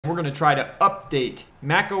We're going to try to update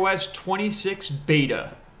macOS 26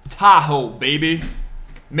 Beta Tahoe, baby.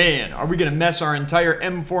 Man, are we going to mess our entire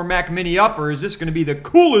M4 Mac Mini up, or is this going to be the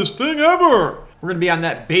coolest thing ever? We're going to be on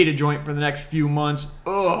that beta joint for the next few months.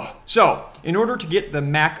 Ugh. So, in order to get the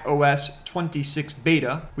macOS 26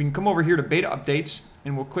 Beta, we can come over here to Beta Updates,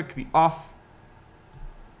 and we'll click the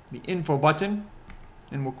info button,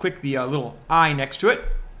 and we'll click the little I next to it,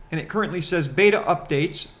 and it currently says Beta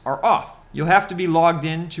Updates are off. You'll have to be logged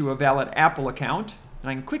in to a valid Apple account, and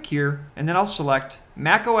I can click here, and then I'll select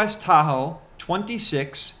macOS Tahoe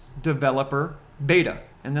 26 Developer Beta,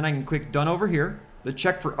 and then I can click Done over here. The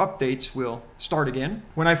check for updates will start again.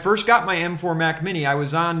 When I first got my M4 Mac Mini, I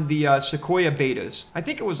was on the Sequoia betas. I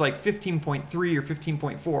think it was like 15.3 or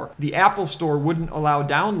 15.4. The Apple Store wouldn't allow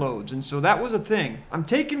downloads, and so that was a thing. I'm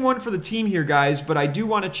taking one for the team here, guys, but I do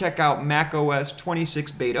want to check out macOS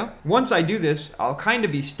 26 Beta. Once I do this, I'll kind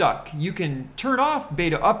of be stuck. You can turn off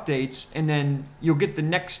beta updates, and then you'll get the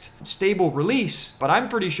next stable release, but I'm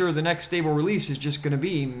pretty sure the next stable release is just going to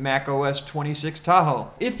be macOS 26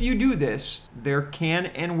 Tahoe. If you do this, there can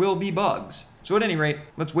and will be bugs. So at any rate,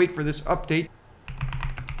 let's wait for this update.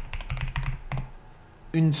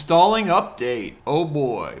 Installing update. Oh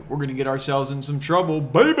boy, we're gonna get ourselves in some trouble,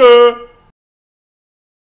 baby!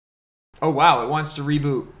 Oh wow, it wants to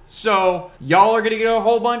reboot. So, y'all are gonna get a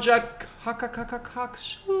whole bunch of cock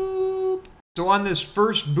soup. So on this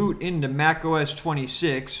first boot into macOS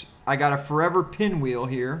 26, I got a forever pinwheel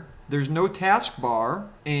here. There's no taskbar,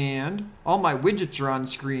 and all my widgets are on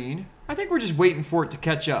screen. I think we're just waiting for it to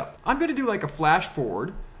catch up. I'm gonna do like a flash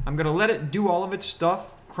forward. I'm gonna let it do all of its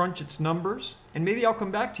stuff, crunch its numbers, and maybe I'll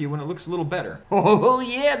come back to you when it looks a little better. Oh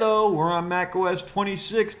yeah though, we're on macOS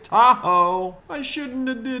 26 Tahoe. I shouldn't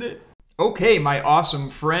have did it. Okay, my awesome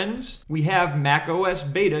friends, we have macOS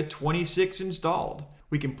Beta 26 installed.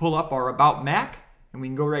 We can pull up our About Mac, and we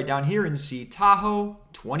can go right down here and see Tahoe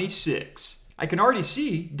 26. I can already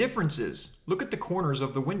see differences. Look at the corners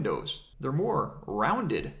of the windows. They're more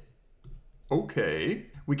rounded. Okay.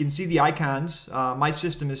 We can see the icons. My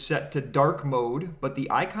system is set to dark mode, but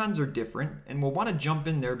the icons are different, and we'll want to jump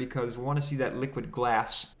in there because we want to see that liquid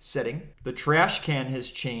glass setting. The trash can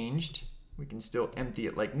has changed. We can still empty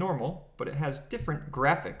it like normal, but it has different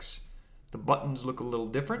graphics. The buttons look a little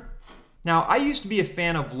different. Now, I used to be a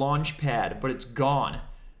fan of Launchpad, but it's gone.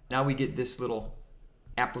 Now we get this little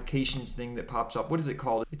applications thing that pops up. What is it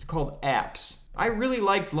called? It's called Apps. I really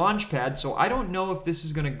liked Launchpad, so I don't know if this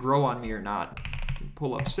is going to grow on me or not.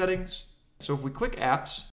 Pull up settings. So if we click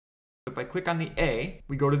Apps, if I click on the A,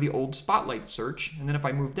 we go to the old Spotlight search, and then if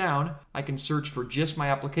I move down, I can search for just my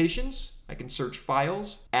applications, I can search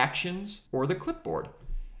files, actions, or the clipboard.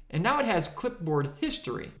 And now it has clipboard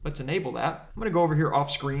history. Let's enable that. I'm going to go over here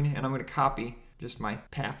off screen, and I'm going to copy just my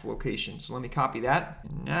path location. So let me copy that.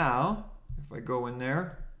 And now, if I go in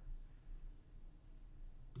there,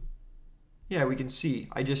 yeah, we can see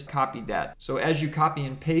I just copied that. So as you copy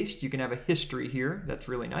and paste, you can have a history here. That's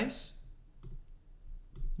really nice.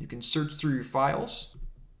 You can search through your files.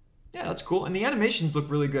 Yeah, that's cool. And the animations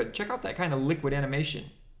look really good. Check out that kind of liquid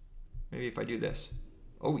animation. Maybe if I do this.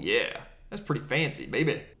 Oh yeah, that's pretty fancy,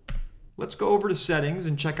 baby. Let's go over to settings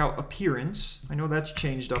and check out appearance. I know that's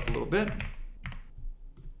changed up a little bit.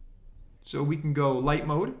 So we can go light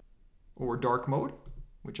mode or dark mode,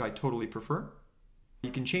 which I totally prefer.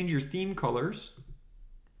 You can change your theme colors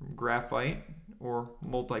from graphite or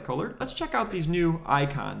multicolored. Let's check out these new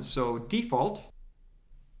icons. So default,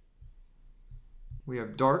 we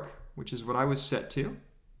have dark, which is what I was set to.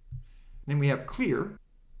 Then we have clear.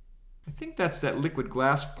 I think that's that liquid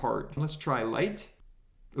glass part. Let's try light.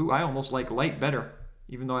 Ooh, I almost like light better,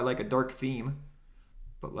 even though I like a dark theme.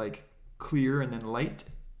 But like clear and then light.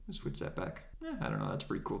 Let's switch that back. I don't know, that's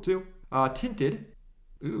pretty cool too. Tinted.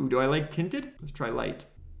 Ooh, do I like tinted? Let's try light.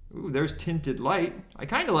 Ooh, there's tinted light. I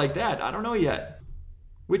kind of like that. I don't know yet.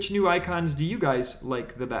 Which new icons do you guys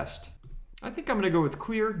like the best? I think I'm going to go with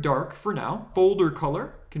clear, dark for now. Folder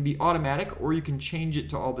color can be automatic, or you can change it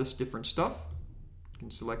to all this different stuff. You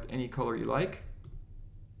can select any color you like.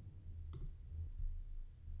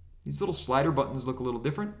 These little slider buttons look a little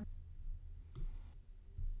different.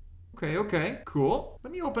 Okay, cool.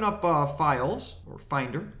 Let me open up Files, or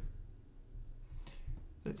Finder.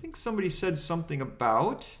 I think somebody said something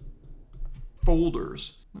about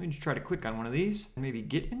folders. Let me just try to click on one of these. Maybe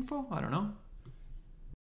get info? I don't know.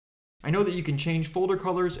 I know that you can change folder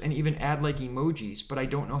colors and even add like emojis, but I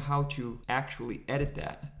don't know how to actually edit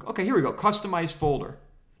that. Okay, here we go. Customize folder.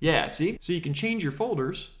 Yeah, see? So you can change your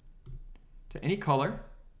folders to any color,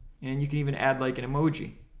 and you can even add like an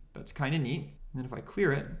emoji. That's kind of neat. And then if I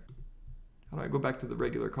clear it, how do I go back to the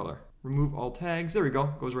regular color? Remove all tags. There we go.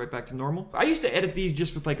 Goes right back to normal. I used to edit these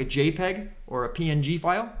just with like a JPEG or a PNG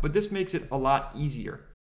file, but this makes it a lot easier.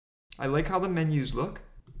 I like how the menus look.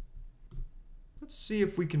 Let's see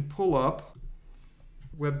if we can pull up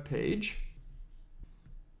web page.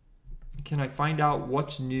 Can I find out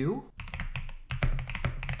what's new?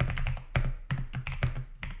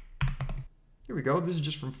 Here we go. This is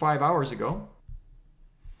just from 5 hours ago.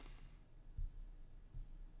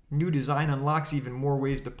 New design unlocks even more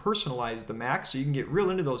ways to personalize the Mac, so you can get real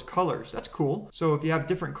into those colors. That's cool. So if you have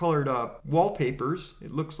different colored wallpapers,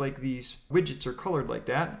 it looks like these widgets are colored like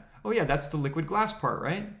that. Oh yeah, that's the liquid glass part,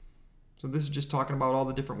 right? So this is just talking about all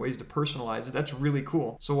the different ways to personalize it. That's really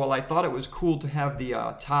cool. So while I thought it was cool to have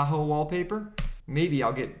the Tahoe wallpaper, maybe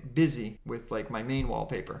I'll get busy with like my main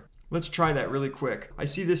wallpaper. Let's try that really quick. I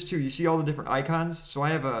see this too. You see all the different icons? So I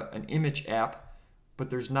have an image app,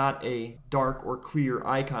 but there's not a dark or clear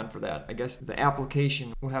icon for that. I guess the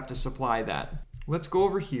application will have to supply that. Let's go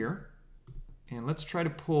over here and let's try to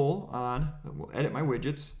pull on, we'll edit my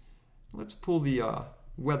widgets. Let's pull the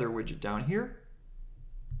weather widget down here.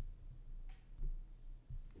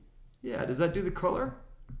 Yeah, does that do the color?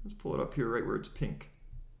 Let's pull it up here right where it's pink.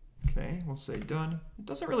 Okay, we'll say done. It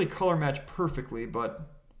doesn't really color match perfectly, but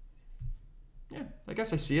yeah, I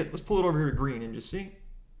guess I see it. Let's pull it over here to green and just see.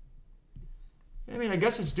 I mean, I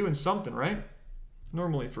guess it's doing something, right?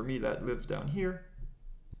 Normally for me, that lives down here.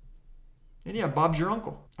 And yeah, Bob's your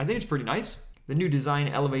uncle. I think it's pretty nice. The new design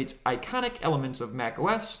elevates iconic elements of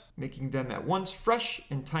macOS, making them at once fresh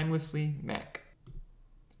and timelessly Mac.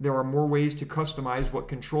 There are more ways to customize what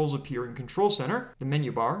controls appear in Control Center, the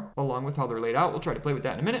menu bar, along with how they're laid out. We'll try to play with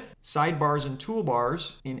that in a minute. Sidebars and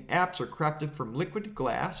toolbars in apps are crafted from liquid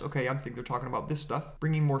glass. Okay, I think they're talking about this stuff.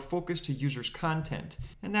 Bringing more focus to users' content.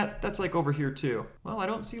 And that's like over here too. Well, I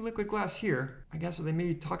don't see liquid glass here. I guess they may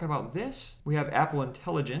be talking about this. We have Apple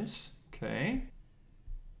Intelligence. Okay.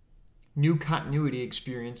 New continuity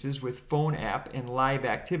experiences with phone app and live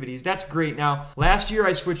activities. That's great. Now, last year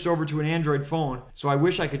I switched over to an Android phone, so I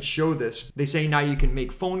wish I could show this. They say now you can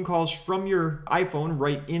make phone calls from your iPhone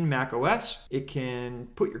right in macOS. It can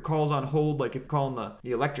put your calls on hold, like if you're calling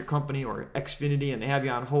the electric company or Xfinity and they have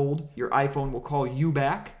you on hold, your iPhone will call you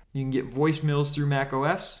back. You can get voicemails through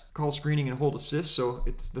macOS, call screening and hold assist, so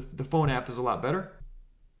it's the phone app is a lot better.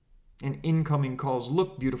 And incoming calls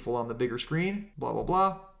look beautiful on the bigger screen, blah, blah,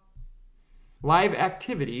 blah. Live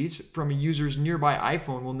activities from a user's nearby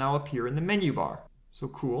iPhone will now appear in the menu bar. So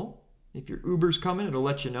cool. If your Uber's coming, it'll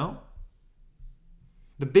let you know.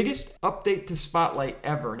 The biggest update to Spotlight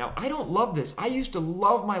ever. Now, I don't love this. I used to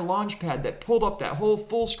love my Launchpad that pulled up that whole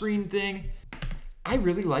full screen thing. I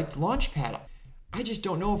really liked Launchpad. I just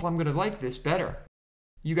don't know if I'm going to like this better.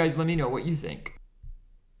 You guys let me know what you think.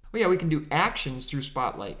 Oh yeah, we can do actions through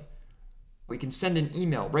Spotlight. We can send an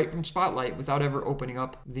email right from Spotlight without ever opening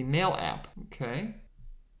up the Mail app. Okay.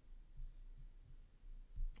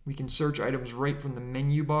 We can search items right from the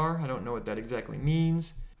menu bar. I don't know what that exactly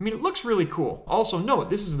means. I mean, it looks really cool. Also note,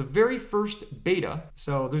 this is the very first beta,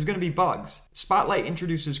 so there's going to be bugs. Spotlight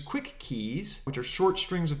introduces quick keys, which are short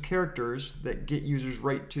strings of characters that get users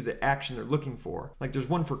right to the action they're looking for. Like there's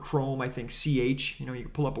one for Chrome, I think CH. You know, you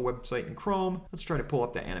can pull up a website in Chrome. Let's try to pull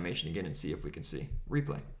up that animation again and see if we can see.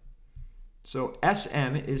 Replay. So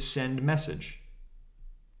SM is send message.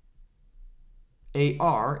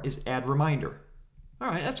 AR is add reminder. All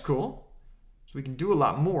right, that's cool. So we can do a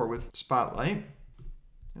lot more with Spotlight.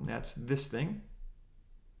 And that's this thing.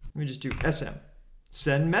 Let me just do SM.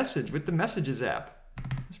 Send message with the Messages app.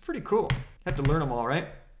 It's pretty cool. Have to learn them all, right?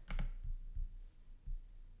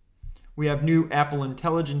 We have new Apple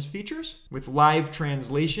Intelligence features with live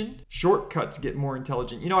translation. Shortcuts get more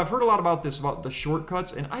intelligent. You know, I've heard a lot about this, about the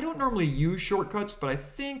shortcuts, and I don't normally use shortcuts, but I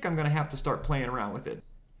think I'm going to have to start playing around with it.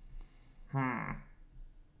 Oh,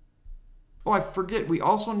 I forget, we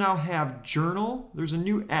also now have Journal. There's a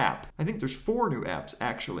new app. I think there's 4 new apps,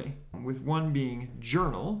 actually, with one being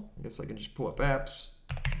Journal. I guess I can just pull up apps,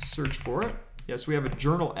 search for it. Yes, we have a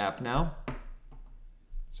Journal app now.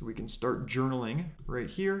 So we can start journaling right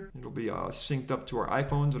here. It'll be synced up to our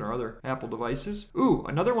iPhones and our other Apple devices. Ooh,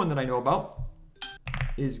 another one that I know about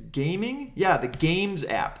is gaming. Yeah, the Games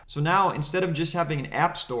app. So now instead of just having an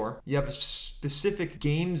app store, you have a specific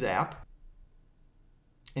Games app.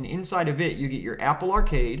 And inside of it, you get your Apple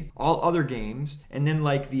Arcade, all other games, and then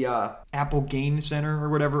like the Apple Game Center or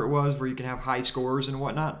whatever it was, where you can have high scores and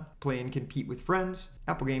whatnot, play and compete with friends.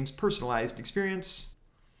 Apple Games, personalized experience.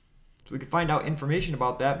 So we can find out information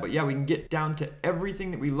about that, but yeah, we can get down to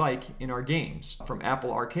everything that we like in our games, from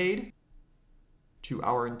Apple Arcade to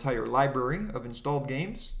our entire library of installed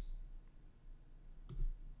games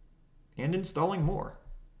and installing more.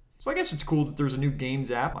 So I guess it's cool that there's a new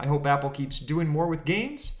games app. I hope Apple keeps doing more with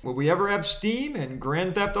games. Will we ever have Steam and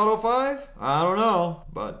Grand Theft Auto 5? I don't know,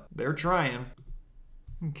 but they're trying.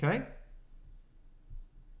 Okay.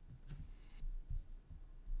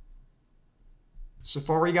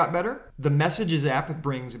 Safari got better. The Messages app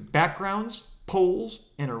brings backgrounds, polls,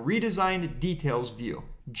 and a redesigned details view.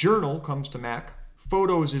 Journal comes to Mac.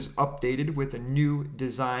 Photos is updated with a new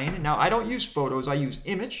design. Now, I don't use Photos, I use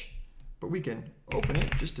Image, but we can open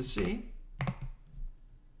it just to see.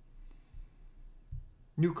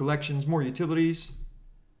 New collections, more utilities.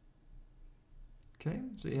 Okay,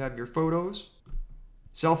 so you have your photos.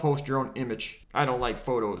 Self-host your own image. I don't like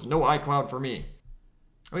photos. No iCloud for me.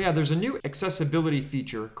 Oh yeah, there's a new accessibility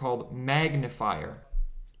feature called Magnifier.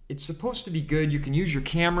 It's supposed to be good. You can use your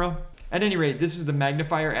camera. At any rate, this is the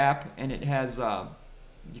Magnifier app, and it has, I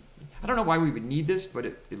don't know why we would need this, but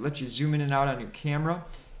it lets you zoom in and out on your camera.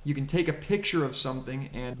 You can take a picture of something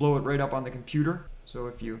and blow it right up on the computer. So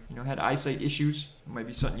if you had eyesight issues, it might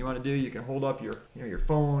be something you want to do. You can hold up your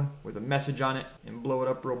phone with a message on it and blow it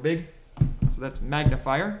up real big. So that's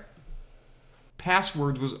Magnifier.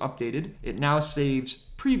 Passwords was updated. It now saves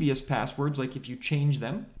previous passwords, like if you change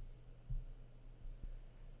them.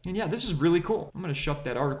 And yeah, this is really cool. I'm going to shut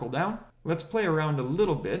that article down. Let's play around a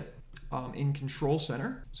little bit in Control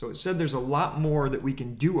Center. So it said there's a lot more that we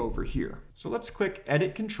can do over here. So let's click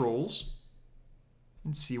Edit Controls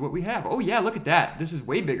and see what we have. Oh yeah, look at that. This is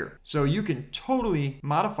way bigger. So you can totally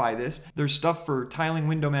modify this. There's stuff for tiling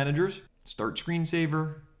window managers, start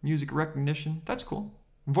screensaver, music recognition. That's cool.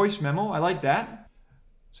 Voice memo, I like that.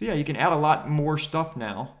 So yeah, you can add a lot more stuff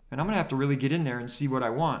now. And I'm gonna have to really get in there and see what I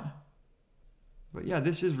want. But yeah,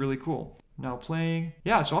 this is really cool. Now playing.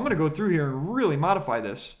 Yeah, so I'm gonna go through here and really modify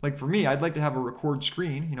this. Like for me, I'd like to have a record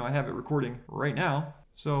screen. I have it recording right now.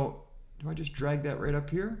 So do I just drag that right up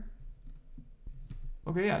here?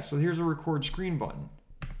 Okay, yeah, so here's a record screen button.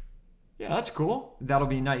 Yeah, that's cool. That'll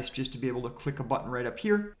be nice just to be able to click a button right up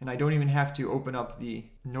here, and I don't even have to open up the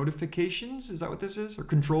notifications. Is that what this is? Or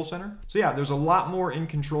Control Center? So yeah, there's a lot more in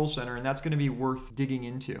Control Center, and that's gonna be worth digging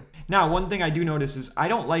into. Now, one thing I do notice is I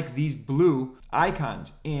don't like these blue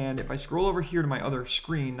icons, and if I scroll over here to my other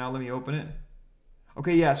screen, now let me open it.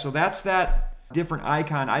 Okay, yeah, so that's that different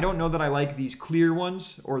icon. I don't know that I like these clear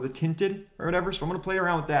ones or the tinted or whatever, so I'm gonna play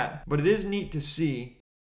around with that. But it is neat to see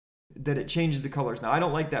that it changes the colors. Now, I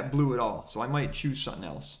don't like that blue at all, so I might choose something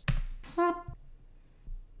else.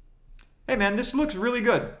 Hey man, this looks really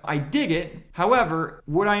good. I dig it. However,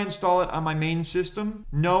 would I install it on my main system?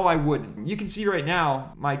 No, I wouldn't. You can see right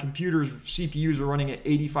now, my computer's CPUs are running at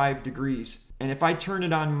 85 degrees. And if I turn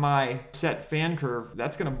it on my set fan curve,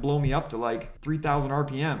 that's gonna blow me up to like 3,000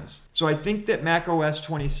 RPMs. So I think that macOS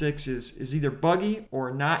 26 is either buggy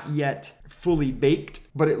or not yet fully baked,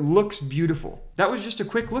 but it looks beautiful. That was just a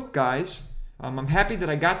quick look, guys. I'm happy that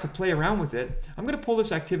I got to play around with it. I'm gonna pull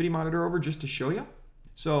this activity monitor over just to show you.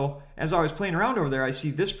 So as I was playing around over there, I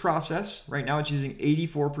see this process. Right now it's using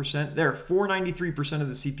 84%. There, 493% of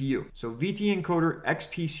the CPU. So VT encoder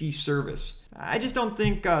XPC service. I just don't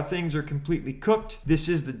think things are completely cooked. This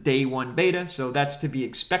is the day one beta, so that's to be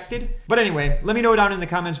expected. But anyway, let me know down in the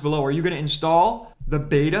comments below. Are you going to install the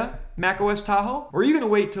beta macOS Tahoe? Or are you going to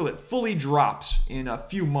wait till it fully drops in a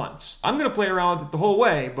few months? I'm going to play around with it the whole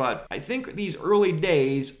way, but I think these early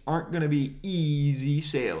days aren't going to be easy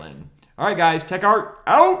sailing. All right, guys, Tech Art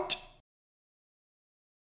out!